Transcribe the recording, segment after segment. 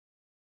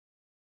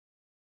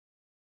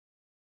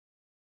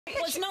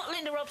was not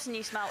Linda Robson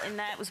you smelt in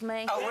there, it was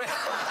me. Oh, really?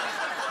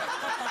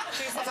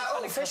 She's like,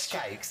 oh, fish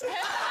cakes.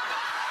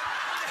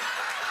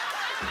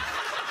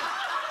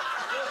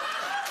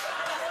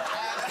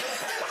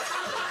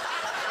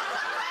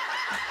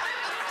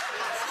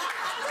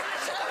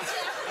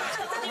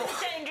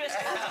 Dangerous.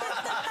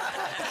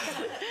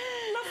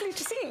 Lovely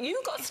to see you.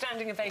 You got a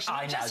standing ovation.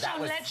 I know, Just that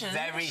John was Legend.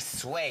 very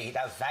sweet.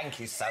 Oh, thank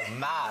you so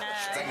much. No.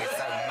 Thank you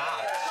so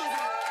much.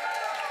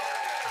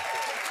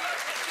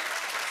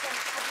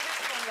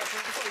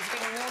 He's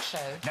been on your show.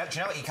 No, do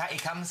you know what? He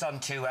comes on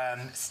to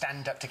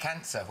Stand Up to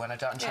Cancer when I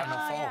do it on Channel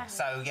 4. Yeah.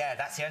 So, yeah,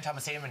 that's the only time I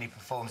see him when he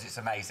performs. It's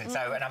amazing.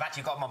 So, and I've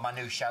actually got him on my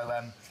new show,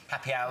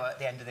 Happy Hour, at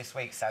the end of this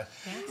week. So,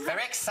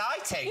 very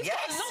exciting. You've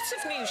got lots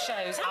of new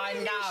shows. How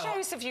many new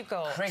shows have you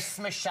got?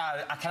 Christmas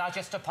show. Can I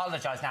just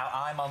apologise now?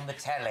 I'm on the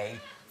telly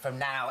from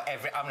now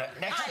every... I love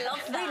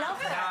that. We love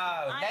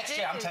that. No, next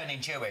year I'm turning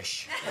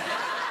Jewish.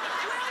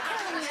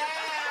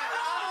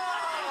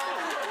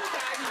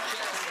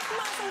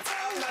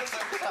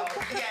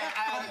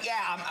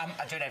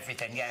 I'm doing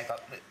everything. Yeah, I've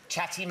got the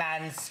Chatty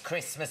Man's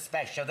Christmas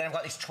special. Then I've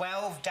got this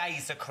 12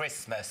 days of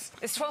Christmas.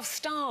 It's 12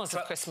 stars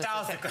of Christmas.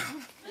 Stars isn't of it?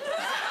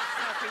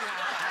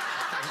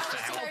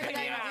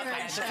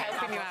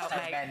 Helping you out,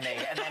 mate. And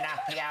then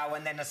Happy Hour,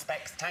 and then a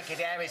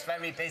Spectacular. It's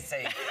very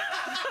busy.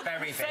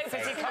 Very busy. So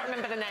busy, can't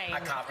remember the name. I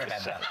can't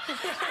remember. We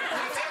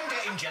filmed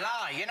it in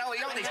July. You know,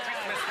 these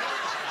Christmas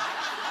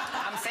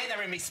films. I'm sitting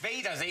there in my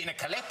Speedos eating a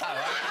Calippo.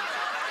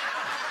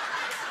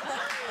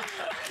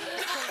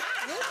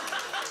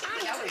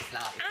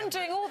 And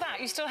doing all that,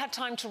 you still had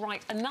time to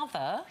write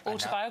another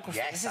autobiography.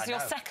 Yes, this is your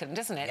second,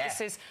 isn't it? Yeah.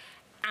 This is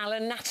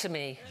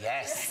Alanatomy.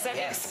 Yes. So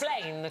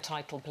explain the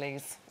title,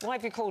 please. Why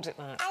have you called it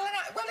that?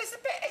 Well,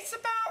 it's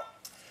about...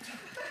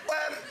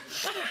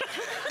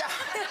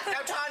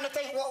 I'm trying to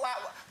think what...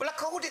 Well, I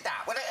called it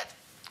that. Well,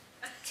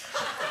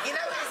 you know,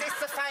 it's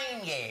the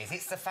fame years.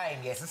 It's the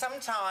fame years. And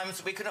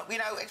sometimes we can, you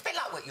know, it's a bit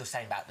like what you're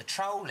saying about the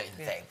trolling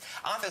thing.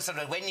 I feel sort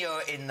of when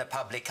you're in the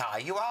public eye,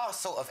 you are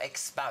sort of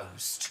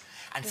exposed.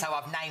 And so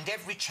I've named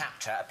every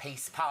chapter a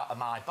part of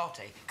my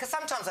body. Because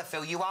sometimes I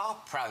feel you are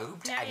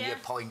probed and you're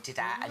pointed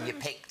at and you're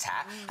picked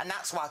at. And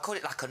that's why I call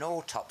it like an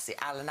autopsy,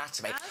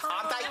 Alanatomy.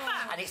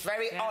 And it's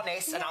very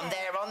honest, and I'm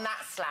there on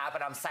that slab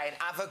and I'm saying,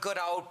 have a good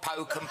old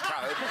poke and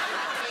probe,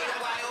 peel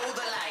away all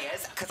the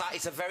layers, because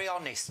it's a very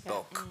honest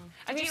book.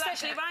 And you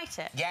actually write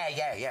it? Yeah.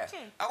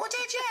 Oh, I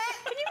did, yeah.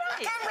 Can you write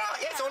I can write,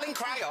 yeah, it's all in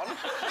crayon.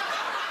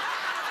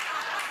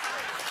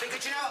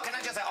 Because, you know what, can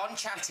I just say, on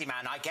Chatty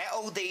Man, I get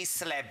all these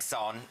celebs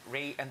on,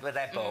 and with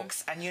their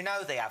books, and you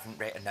know they haven't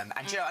written them.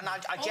 And, you know, and I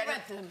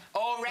read them.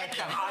 Or read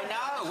them, I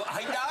know.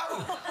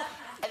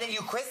 And then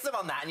you quiz them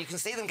on that, and you can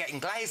see them getting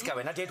glazed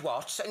going, I did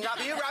watch, and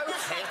you wrote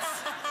it.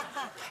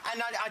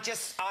 And I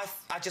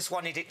just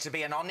wanted it to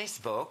be an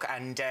honest book,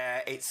 and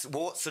it's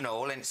warts and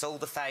all, and it's all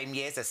the fame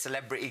years, there's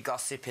celebrity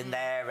gossip in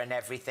there and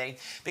everything.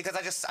 Because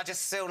I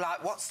just feel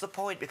like, what's the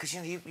point? Because,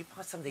 you know, you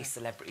buy some of these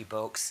celebrity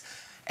books,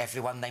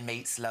 everyone they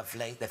meet's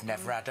lovely, they've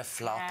never had a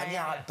flop, and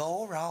you're like,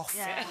 bore off.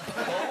 Yeah.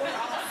 Bore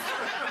off.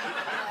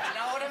 You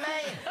know what I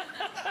mean?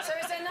 So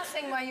is there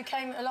nothing where you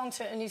came along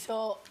to it and you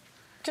thought...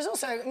 Because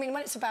also, I mean,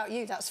 when it's about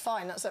you, that's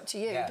fine, that's up to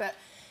you, but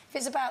if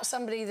it's about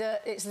somebody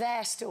that it's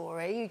their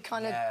story, you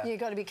kind of... You've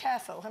got to be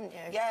careful, haven't you?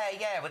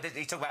 Yeah. Well,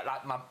 you talk about,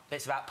 like,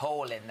 bits about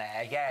Paul in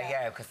there,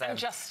 because... And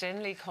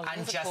Justin, Lee Collins,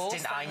 And of Justin,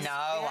 course, I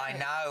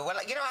know.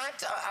 Well, you know,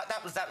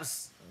 that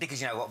was...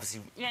 Because, you know,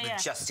 obviously,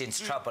 with Justin's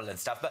trouble and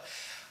stuff, but...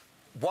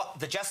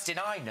 the Justin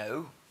I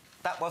knew,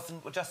 that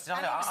wasn't what Justin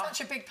I knew. And it was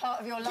such a big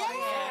part of your life.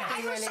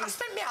 Yeah, I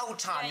spent my whole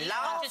time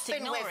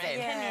laughing with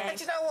him.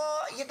 And you know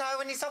what? You know,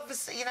 and he's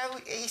obviously, you know,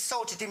 he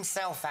sorted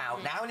himself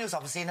out now, and he was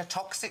obviously in a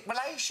toxic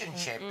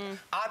relationship.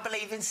 I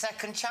believe in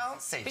second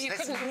chances. But you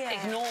couldn't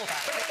ignore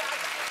that. But I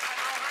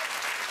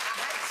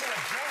had to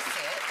address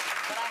it,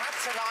 but I had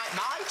to write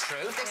my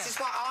truth. This is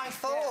what I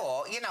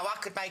thought. You know, I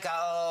could make, but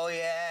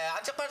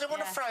I don't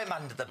want to throw him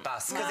under the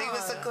bus, because he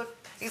was a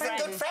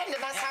good friend,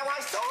 and that's how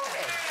I saw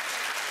him.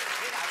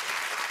 You know,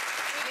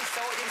 he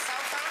sorted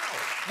himself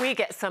out. We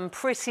get some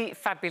pretty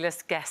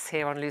fabulous guests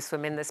here on Loose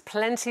Women. There's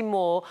plenty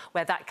more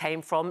where that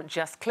came from.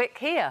 Just click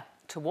here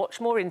to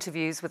watch more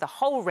interviews with a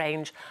whole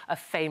range of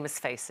famous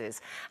faces.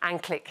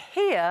 And click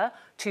here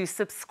to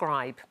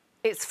subscribe.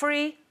 It's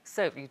free,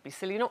 so you'd be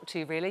silly not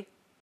to, really.